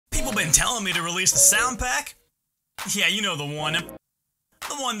People been telling me to release the sound pack. Yeah, you know the one.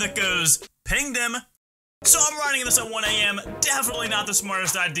 The one that goes, ping them. So I'm writing this at 1 AM. Definitely not the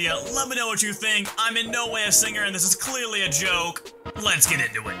smartest idea. Let me know what you think. I'm in no way a singer and this is clearly a joke. Let's get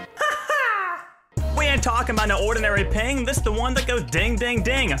into it. We ain't talking about no ordinary ping. This is the one that goes ding, ding,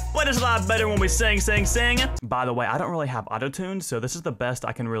 ding. But it's a lot better when we sing, sing, sing. By the way, I don't really have auto-tune, so this is the best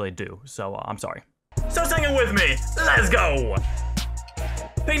I can really do. So I'm sorry. So sing it with me. Let's go.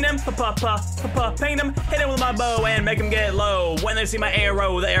 Ping them, pa-pa-pa-pa-pa, ping them, hit them with my bow and make them get low. When they see my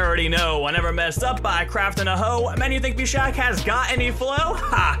arrow, they already know I never messed up by crafting a hoe. Man, you think B-Shack has got any flow?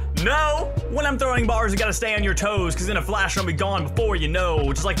 Ha, no! When I'm throwing bars, you gotta stay on your toes, cause in a flash, I'll be gone before you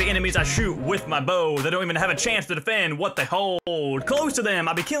know. Just like the enemies I shoot with my bow, they don't even have a chance to defend what they hold. Close to them,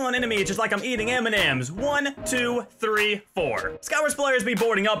 I'll be killing enemies just like I'm eating M&Ms. 1, 2, 3, 4. Skywars players be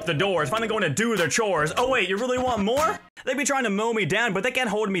boarding up the doors, finally going to do their chores. Oh wait, you really want more? They be trying to mow me down, but they can't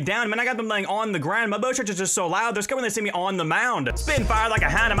hold me down. Man, I got them laying on the ground. My bow church is just so loud, they're scared when they see me on the mound. Spitting fire like a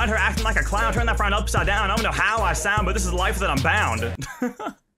hound, I'm out here acting like a clown, turn that frown upside down. I don't know how I sound, but this is life that I'm bound.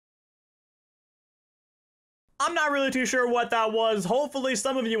 I'm not really too sure what that was. Hopefully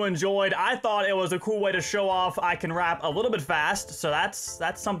some of you enjoyed. I thought it was a cool way to show off I can rap a little bit fast, so that's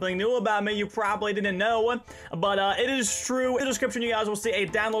something new about me you probably didn't know. But it is true. In the description, you guys will see a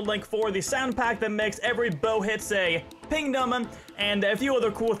download link for the sound pack that makes every bow hit say pingdom and a few other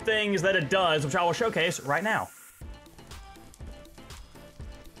cool things that it does, which I will showcase right now.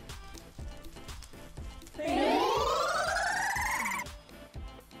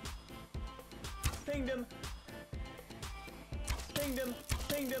 Pingdom. Pingdom,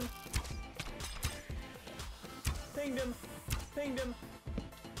 pingdom, pingdom, pingdom,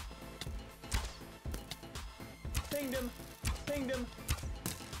 pingdom, pingdom,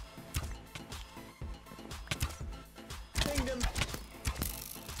 pingdom,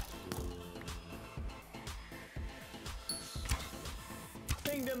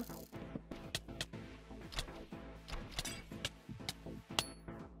 pingdom.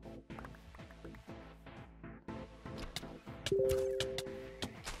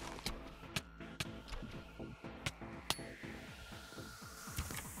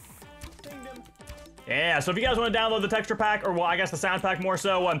 Yeah, so if you guys want to download the texture pack, or well, I guess the sound pack more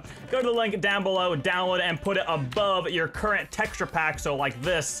so, go to the link down below, download, and put it above your current texture pack, so like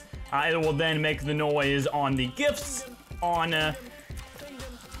this. It will then make the noise on the GIFs, on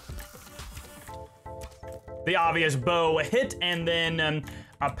the obvious bow hit, and then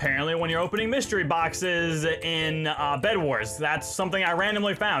apparently when you're opening mystery boxes in Bed Wars. That's something I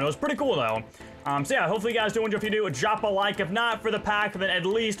randomly found. It was pretty cool though. So yeah, hopefully you guys do enjoy. If you do, drop a like. If not for the pack, then at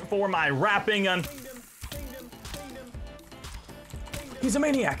least for my rapping. He's a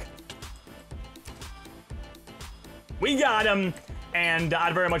maniac. We got him. And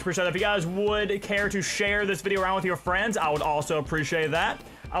I'd very much appreciate it if you guys would care to share this video around with your friends. I would also appreciate that.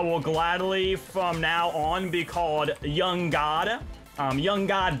 I will gladly, from now on, be called Young God. Young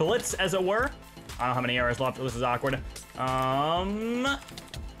God BliTzz, as it were. I don't know how many arrows left. This is awkward.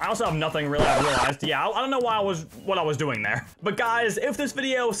 I also have nothing really, I realized. Yeah, I don't know what I was doing there. But guys, if this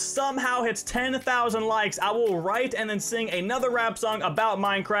video somehow hits 10,000 likes, I will write and then sing another rap song about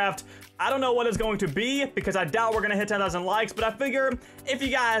Minecraft. I don't know what it's going to be, because I doubt we're gonna hit 10,000 likes, but I figure if you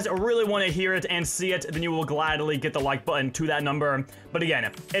guys really want to hear it and see it, then you will gladly get the like button to that number. But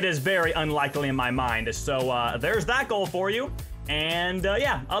again, it is very unlikely in my mind. So there's that goal for you. And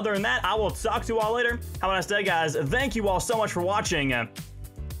yeah, other than that, I will talk to you all later. Have a nice day, guys. Thank you all so much for watching.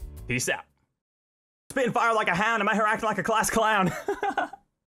 Peace out. Spitting fire like a hound. I'm out here acting like a class clown.